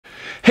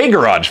Hey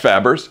Garage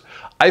Fabbers!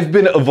 I've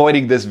been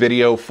avoiding this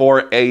video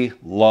for a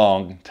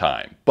long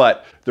time,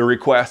 but the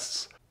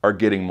requests are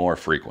getting more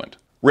frequent.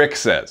 Rick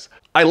says,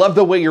 I love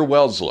the way your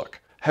welds look.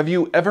 Have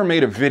you ever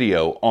made a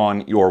video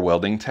on your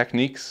welding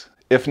techniques?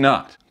 If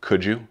not,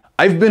 could you?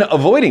 I've been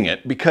avoiding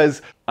it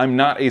because I'm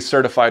not a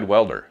certified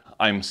welder.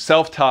 I'm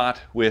self-taught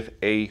with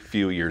a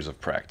few years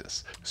of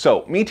practice.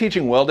 So me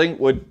teaching welding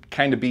would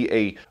kind of be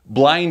a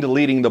blind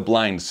leading the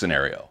blind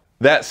scenario.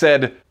 That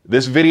said,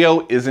 this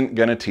video isn't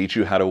gonna teach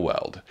you how to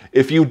weld.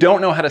 If you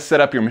don't know how to set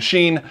up your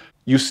machine,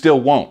 you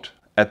still won't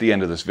at the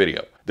end of this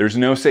video. There's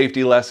no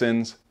safety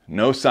lessons,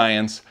 no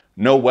science,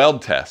 no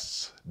weld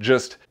tests,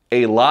 just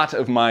a lot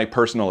of my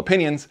personal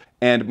opinions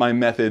and my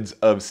methods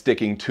of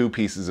sticking two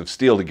pieces of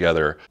steel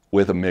together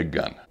with a MIG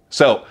gun.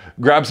 So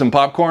grab some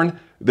popcorn,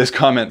 this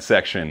comment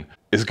section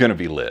is gonna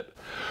be lit.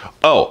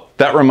 Oh,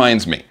 that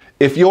reminds me.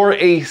 If you're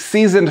a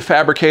seasoned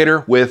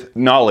fabricator with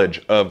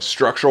knowledge of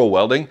structural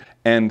welding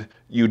and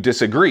you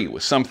disagree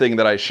with something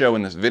that I show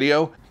in this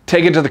video,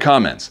 take it to the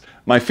comments.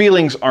 My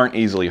feelings aren't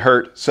easily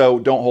hurt, so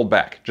don't hold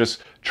back.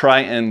 Just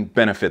try and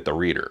benefit the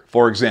reader.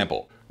 For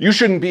example, you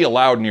shouldn't be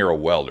allowed near a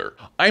welder.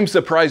 I'm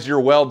surprised your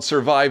weld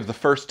survived the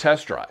first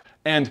test drive.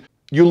 And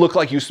you look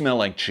like you smell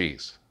like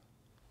cheese.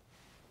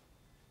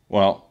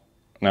 Well,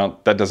 now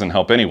that doesn't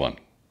help anyone,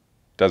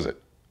 does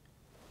it?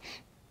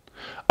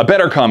 A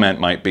better comment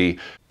might be,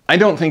 I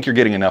don't think you're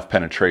getting enough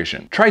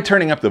penetration. Try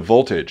turning up the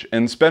voltage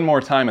and spend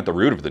more time at the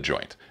root of the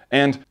joint.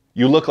 And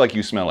you look like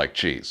you smell like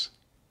cheese.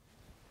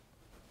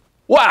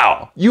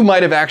 Wow, you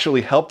might have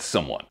actually helped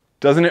someone.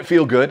 Doesn't it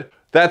feel good?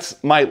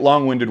 That's my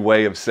long-winded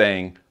way of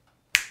saying,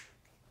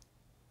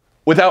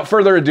 without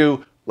further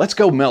ado, let's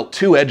go melt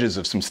two edges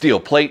of some steel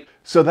plate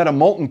so that a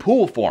molten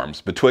pool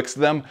forms betwixt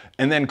them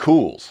and then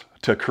cools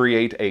to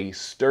create a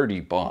sturdy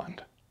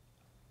bond.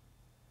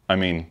 I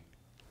mean,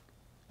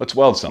 let's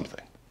weld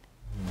something.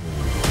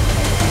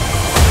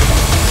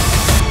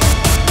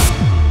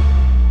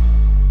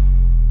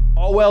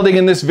 All welding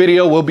in this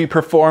video will be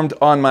performed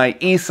on my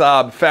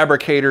ESAB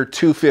Fabricator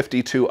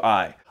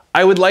 252i.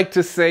 I would like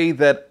to say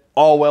that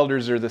all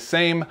welders are the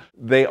same.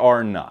 They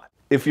are not.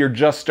 If you're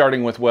just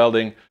starting with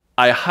welding,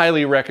 I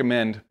highly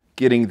recommend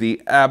getting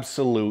the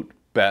absolute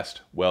best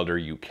welder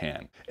you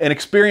can. An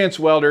experienced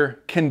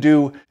welder can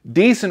do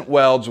decent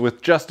welds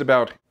with just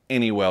about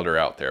any welder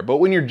out there. But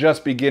when you're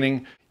just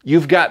beginning,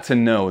 you've got to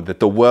know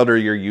that the welder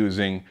you're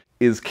using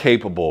is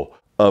capable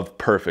of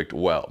perfect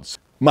welds.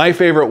 My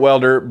favorite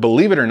welder,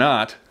 believe it or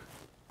not,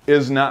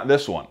 is not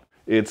this one.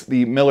 It's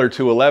the Miller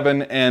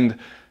 211, and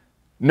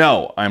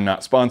no, I'm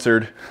not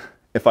sponsored.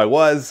 If I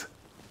was,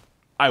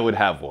 I would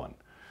have one.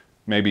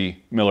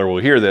 Maybe Miller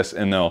will hear this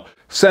and they'll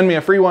send me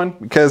a free one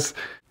because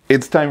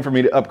it's time for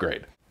me to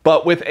upgrade.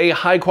 But with a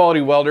high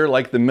quality welder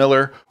like the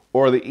Miller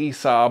or the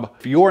ESAB,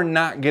 if you're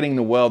not getting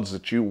the welds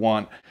that you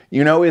want,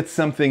 you know it's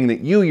something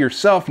that you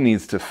yourself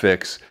needs to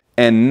fix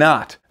and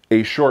not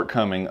a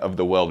shortcoming of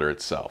the welder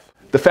itself.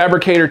 The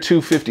Fabricator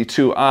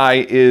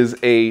 252i is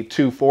a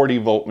 240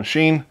 volt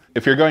machine.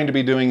 If you're going to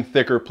be doing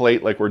thicker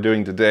plate like we're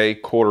doing today,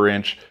 1/4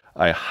 inch,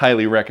 I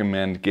highly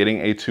recommend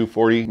getting a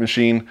 240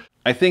 machine.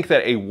 I think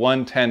that a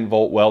 110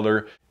 volt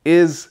welder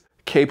is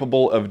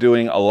capable of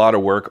doing a lot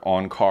of work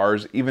on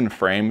cars, even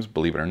frames,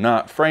 believe it or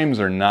not. Frames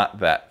are not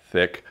that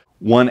thick.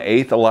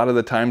 1/8 a lot of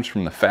the times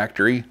from the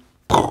factory.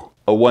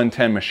 A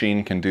 110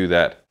 machine can do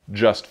that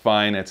just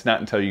fine. It's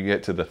not until you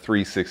get to the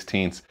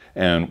 3/16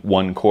 and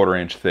 1/4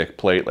 inch thick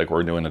plate like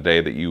we're doing today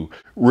that you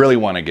really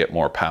want to get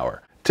more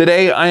power.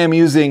 Today I am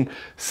using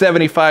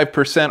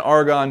 75%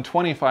 argon,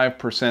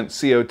 25%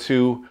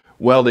 CO2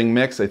 welding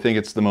mix. I think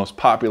it's the most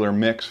popular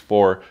mix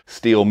for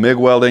steel MIG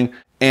welding.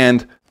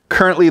 And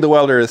currently the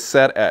welder is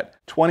set at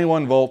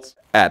 21 volts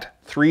at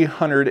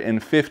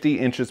 350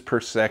 inches per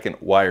second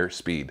wire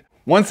speed.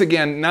 Once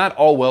again, not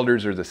all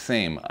welders are the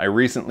same. I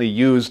recently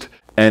used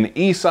an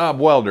ESAB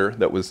welder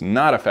that was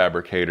not a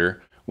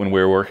fabricator when we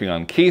were working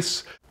on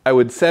Keith's. I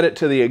would set it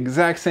to the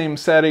exact same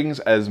settings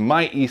as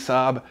my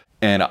ESAB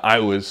and I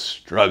was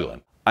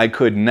struggling. I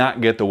could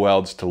not get the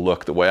welds to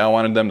look the way I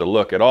wanted them to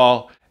look at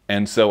all.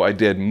 And so I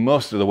did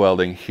most of the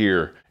welding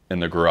here in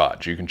the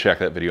garage. You can check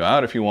that video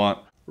out if you want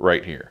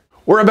right here.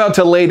 We're about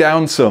to lay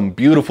down some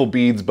beautiful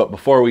beads, but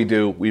before we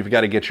do, we've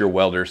got to get your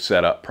welder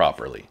set up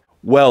properly.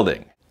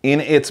 Welding,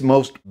 in its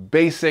most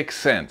basic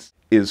sense,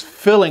 is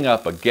filling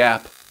up a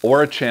gap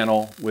or a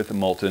channel with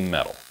molten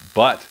metal,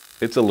 but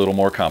it's a little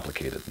more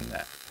complicated than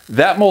that.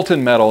 That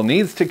molten metal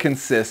needs to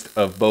consist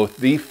of both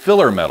the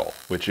filler metal,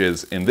 which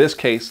is, in this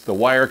case, the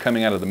wire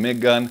coming out of the MIG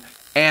gun,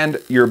 and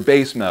your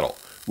base metal,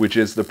 which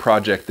is the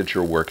project that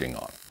you're working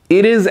on.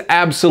 It is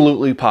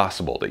absolutely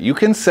possible that you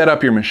can set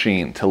up your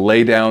machine to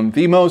lay down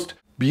the most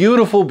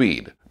beautiful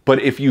bead, but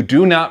if you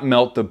do not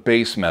melt the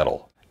base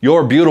metal,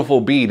 your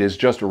beautiful bead is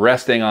just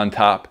resting on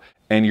top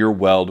and your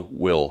weld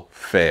will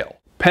fail.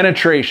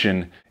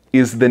 Penetration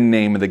is the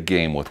name of the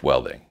game with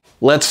welding.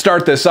 Let's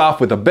start this off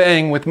with a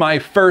bang with my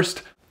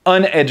first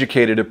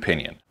uneducated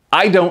opinion.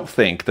 I don't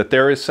think that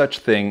there is such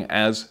thing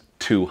as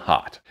too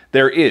hot.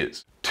 There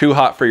is too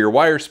hot for your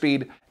wire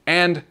speed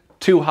and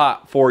too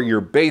hot for your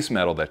base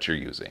metal that you're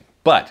using.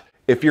 But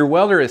if your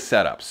welder is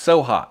set up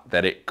so hot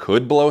that it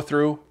could blow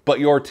through, but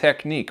your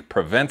technique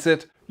prevents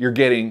it, you're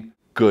getting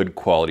good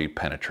quality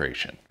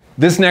penetration.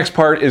 This next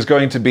part is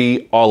going to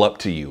be all up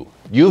to you.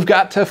 You've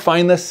got to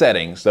find the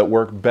settings that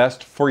work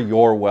best for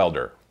your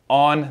welder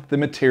on the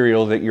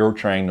material that you're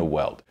trying to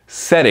weld.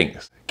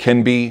 Settings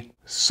can be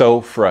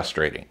so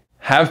frustrating.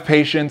 Have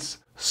patience,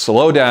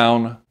 slow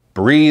down,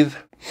 breathe.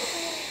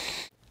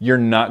 You're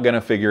not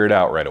gonna figure it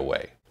out right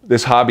away.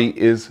 This hobby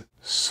is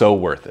so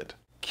worth it.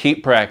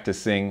 Keep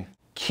practicing,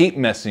 keep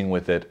messing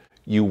with it.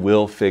 You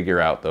will figure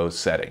out those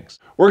settings.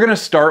 We're gonna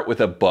start with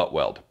a butt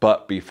weld,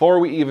 but before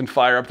we even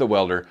fire up the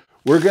welder,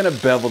 we're gonna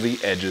bevel the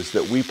edges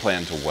that we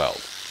plan to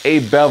weld. A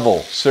bevel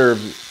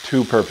serves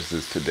two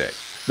purposes today.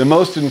 The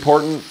most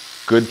important,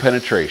 good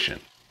penetration.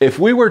 If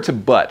we were to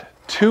butt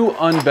two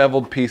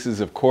unbeveled pieces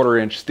of 1/4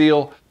 inch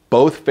steel,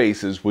 both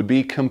faces would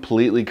be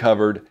completely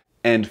covered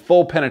and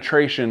full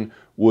penetration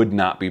would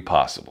not be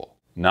possible.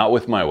 Not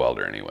with my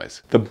welder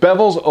anyways. The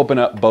bevels open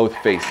up both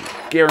faces,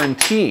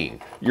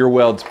 guaranteeing your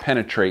welds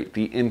penetrate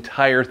the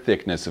entire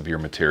thickness of your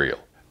material.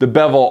 The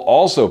bevel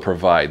also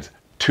provides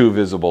two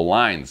visible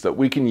lines that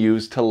we can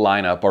use to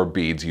line up our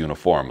beads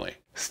uniformly.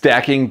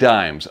 Stacking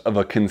dimes of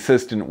a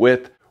consistent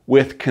width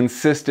with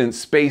consistent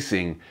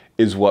spacing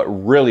is what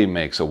really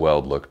makes a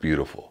weld look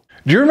beautiful.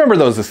 Do you remember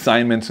those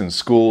assignments in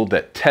school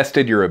that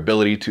tested your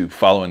ability to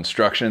follow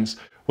instructions?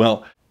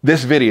 Well,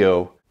 this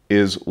video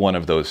is one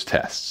of those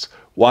tests.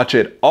 Watch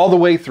it all the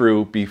way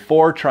through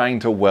before trying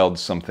to weld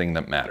something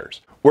that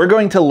matters. We're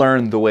going to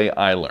learn the way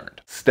I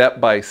learned, step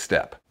by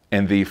step.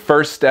 And the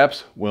first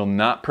steps will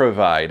not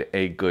provide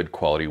a good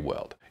quality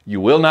weld. You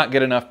will not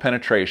get enough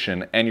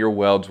penetration and your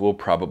welds will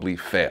probably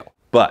fail.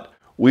 But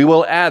we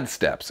will add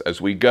steps as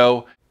we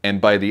go,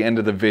 and by the end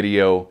of the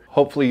video,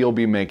 hopefully you'll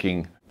be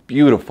making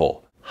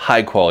beautiful,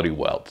 high quality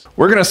welds.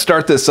 We're gonna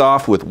start this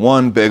off with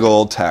one big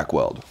old tack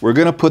weld. We're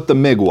gonna put the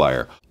MIG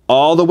wire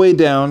all the way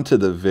down to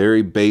the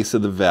very base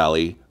of the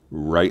valley,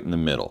 right in the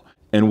middle.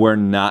 And we're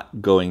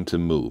not going to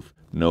move.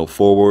 No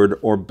forward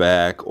or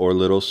back or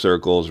little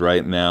circles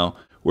right now.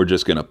 We're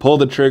just gonna pull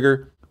the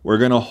trigger. We're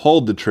gonna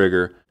hold the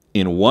trigger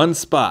in one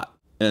spot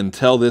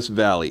until this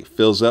valley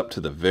fills up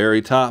to the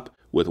very top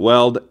with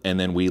weld, and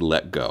then we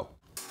let go.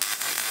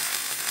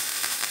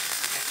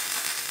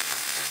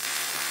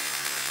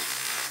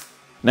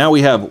 Now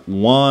we have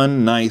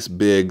one nice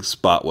big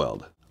spot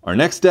weld. Our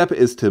next step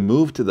is to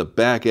move to the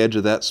back edge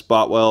of that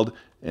spot weld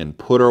and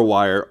put our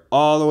wire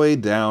all the way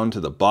down to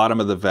the bottom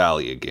of the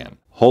valley again.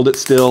 Hold it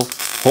still,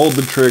 hold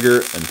the trigger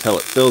until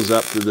it fills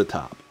up to the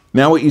top.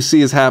 Now what you see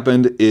has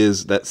happened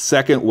is that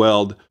second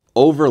weld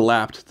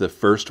overlapped the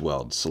first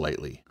weld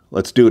slightly.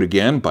 Let's do it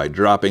again by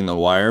dropping the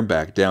wire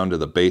back down to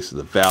the base of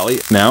the valley.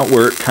 Now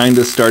we're kind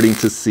of starting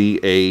to see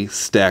a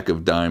stack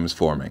of dimes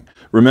forming.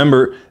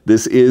 Remember,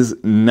 this is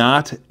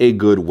not a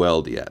good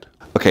weld yet.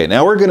 Okay,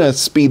 now we're gonna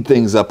speed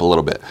things up a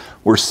little bit.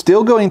 We're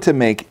still going to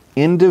make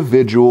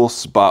individual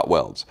spot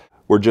welds.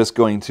 We're just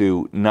going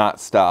to not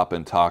stop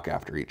and talk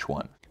after each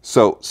one.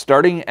 So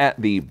starting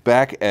at the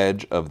back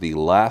edge of the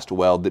last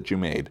weld that you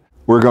made,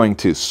 we're going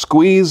to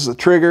squeeze the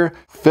trigger,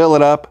 fill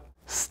it up,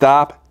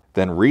 stop,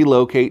 then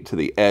relocate to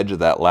the edge of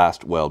that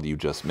last weld you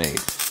just made.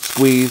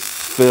 Squeeze,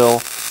 fill,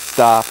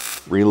 stop,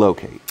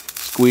 relocate.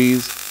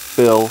 Squeeze,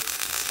 fill,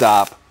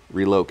 stop,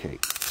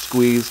 relocate.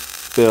 Squeeze,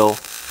 fill,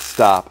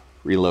 stop,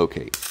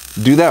 relocate.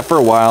 Do that for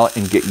a while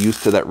and get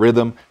used to that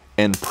rhythm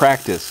and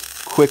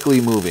practice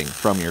quickly moving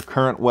from your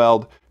current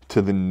weld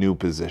to the new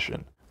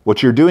position.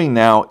 What you're doing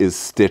now is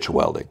stitch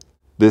welding.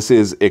 This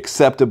is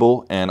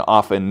acceptable and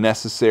often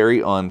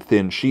necessary on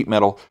thin sheet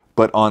metal,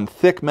 but on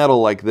thick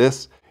metal like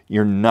this,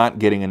 you're not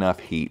getting enough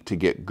heat to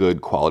get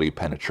good quality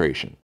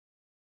penetration.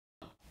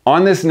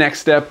 On this next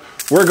step,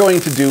 we're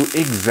going to do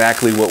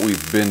exactly what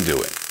we've been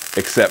doing,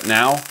 except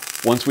now,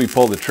 once we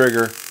pull the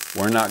trigger,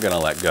 we're not gonna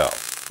let go.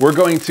 We're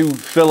going to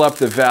fill up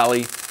the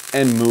valley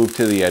and move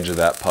to the edge of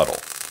that puddle.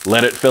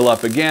 Let it fill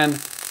up again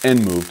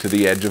and move to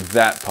the edge of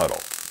that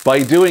puddle.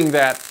 By doing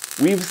that,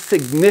 we've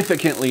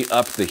significantly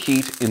upped the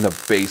heat in the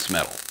base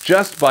metal,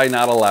 just by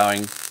not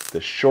allowing the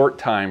short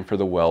time for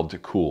the weld to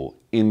cool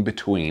in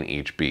between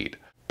each bead.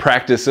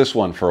 Practice this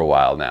one for a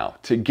while now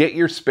to get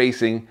your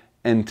spacing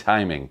and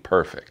timing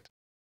perfect.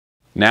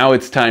 Now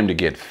it's time to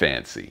get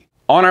fancy.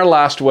 On our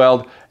last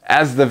weld,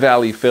 as the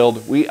valley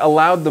filled, we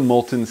allowed the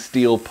molten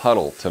steel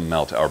puddle to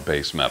melt our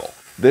base metal.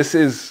 This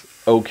is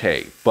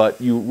okay,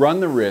 but you run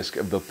the risk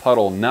of the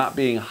puddle not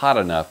being hot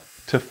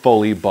enough to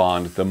fully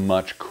bond the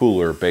much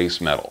cooler base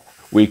metal.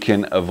 We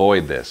can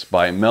avoid this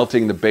by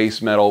melting the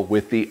base metal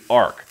with the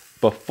arc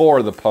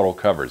before the puddle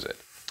covers it.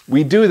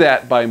 We do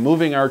that by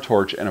moving our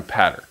torch in a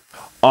pattern.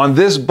 On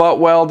this butt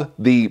weld,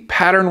 the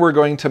pattern we're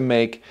going to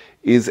make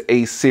is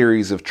a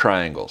series of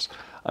triangles.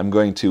 I'm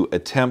going to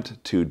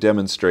attempt to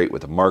demonstrate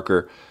with a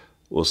marker.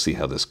 We'll see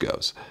how this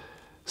goes.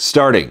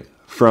 Starting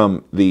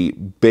from the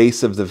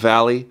base of the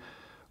valley,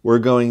 we're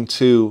going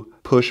to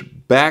push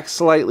back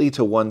slightly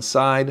to one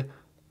side,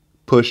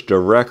 push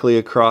directly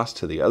across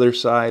to the other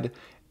side,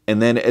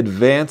 and then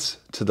advance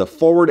to the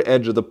forward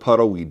edge of the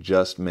puddle we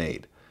just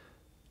made.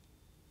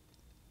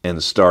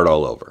 And start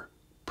all over.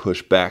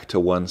 Push back to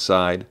one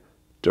side,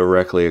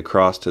 directly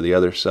across to the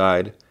other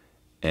side,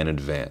 and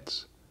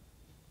advance.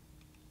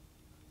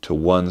 To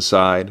one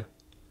side,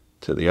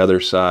 to the other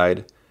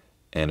side,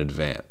 and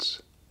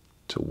advance.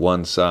 To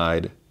one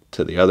side,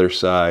 to the other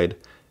side,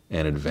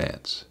 and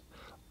advance.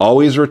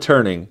 Always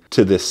returning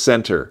to the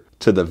center,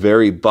 to the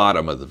very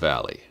bottom of the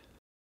valley.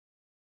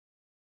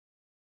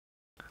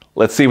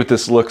 Let's see what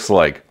this looks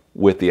like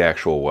with the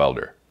actual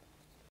welder.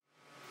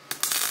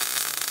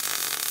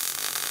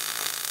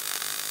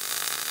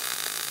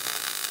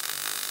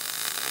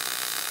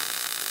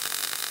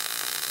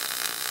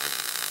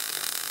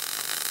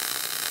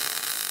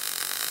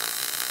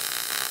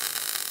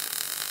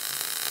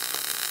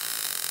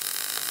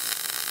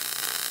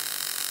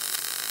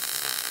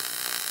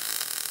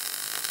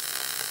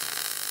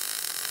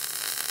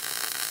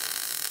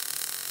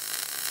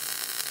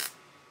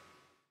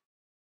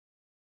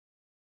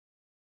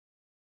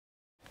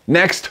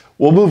 Next,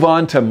 we'll move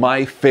on to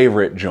my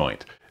favorite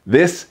joint.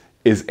 This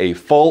is a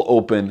full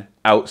open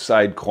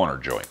outside corner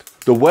joint.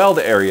 The weld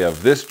area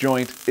of this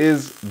joint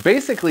is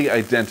basically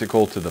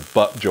identical to the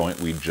butt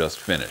joint we just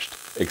finished,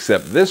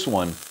 except this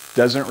one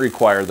doesn't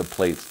require the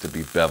plates to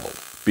be beveled.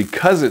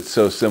 Because it's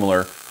so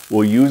similar,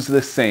 we'll use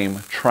the same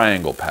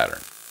triangle pattern.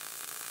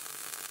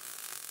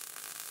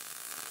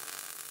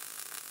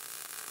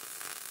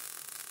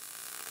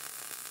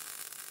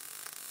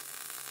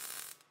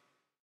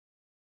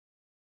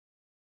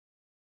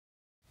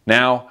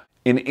 Now,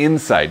 an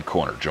inside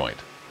corner joint.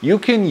 You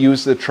can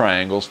use the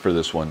triangles for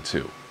this one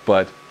too,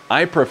 but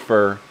I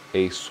prefer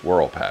a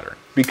swirl pattern.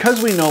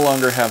 Because we no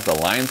longer have the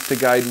lines to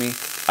guide me,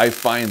 I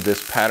find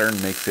this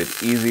pattern makes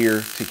it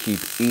easier to keep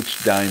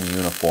each dime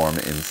uniform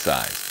in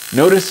size.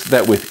 Notice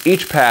that with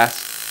each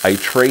pass, I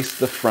trace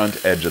the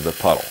front edge of the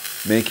puddle,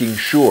 making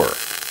sure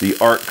the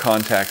arc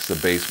contacts the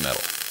base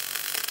metal.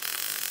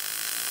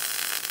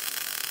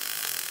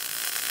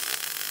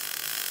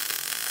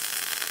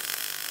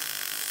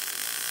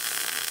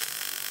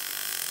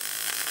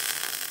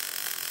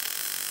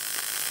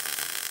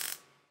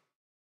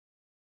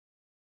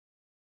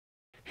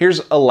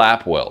 Here's a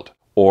lap weld,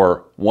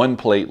 or one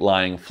plate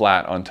lying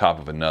flat on top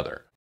of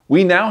another.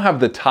 We now have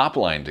the top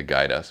line to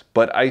guide us,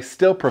 but I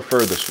still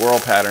prefer the swirl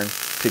pattern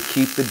to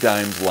keep the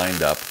dimes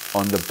lined up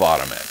on the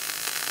bottom edge.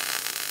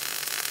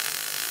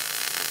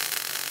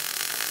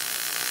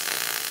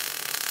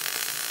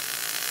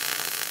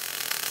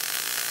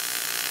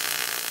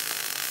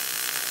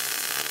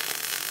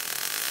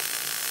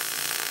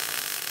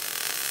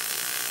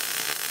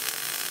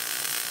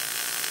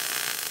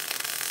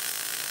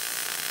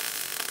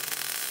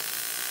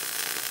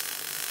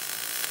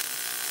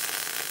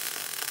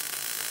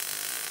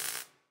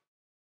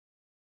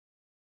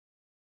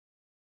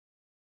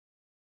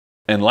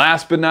 And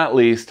last but not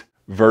least,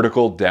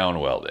 vertical down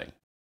welding.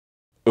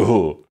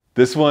 Ooh,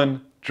 this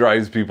one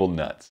drives people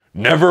nuts.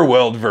 Never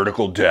weld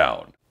vertical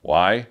down.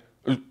 Why?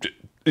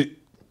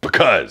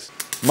 Because.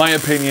 My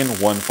opinion,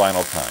 one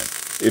final time.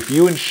 If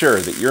you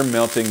ensure that you're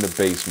melting the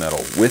base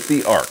metal with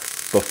the arc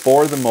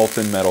before the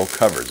molten metal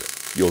covers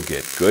it, you'll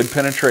get good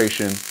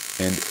penetration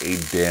and a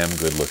damn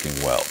good looking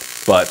weld.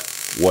 But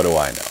what do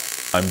I know?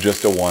 I'm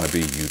just a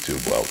wannabe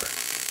YouTube welder.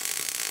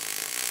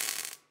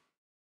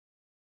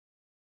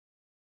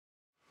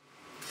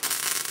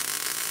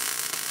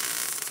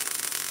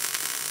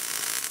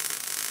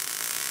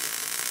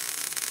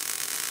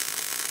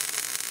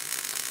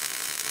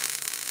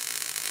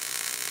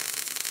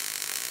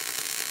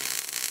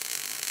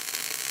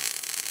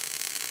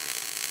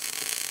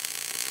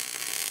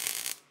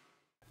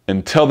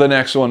 Until the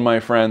next one,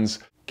 my friends,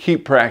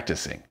 keep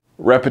practicing.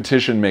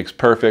 Repetition makes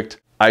perfect.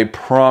 I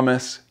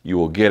promise you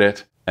will get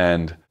it,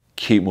 and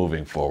keep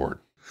moving forward.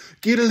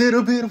 Get a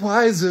little bit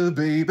wiser,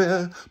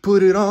 baby.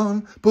 Put it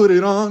on,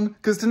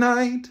 'cause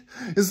tonight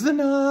is the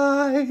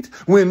night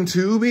when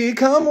two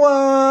become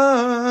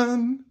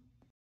one.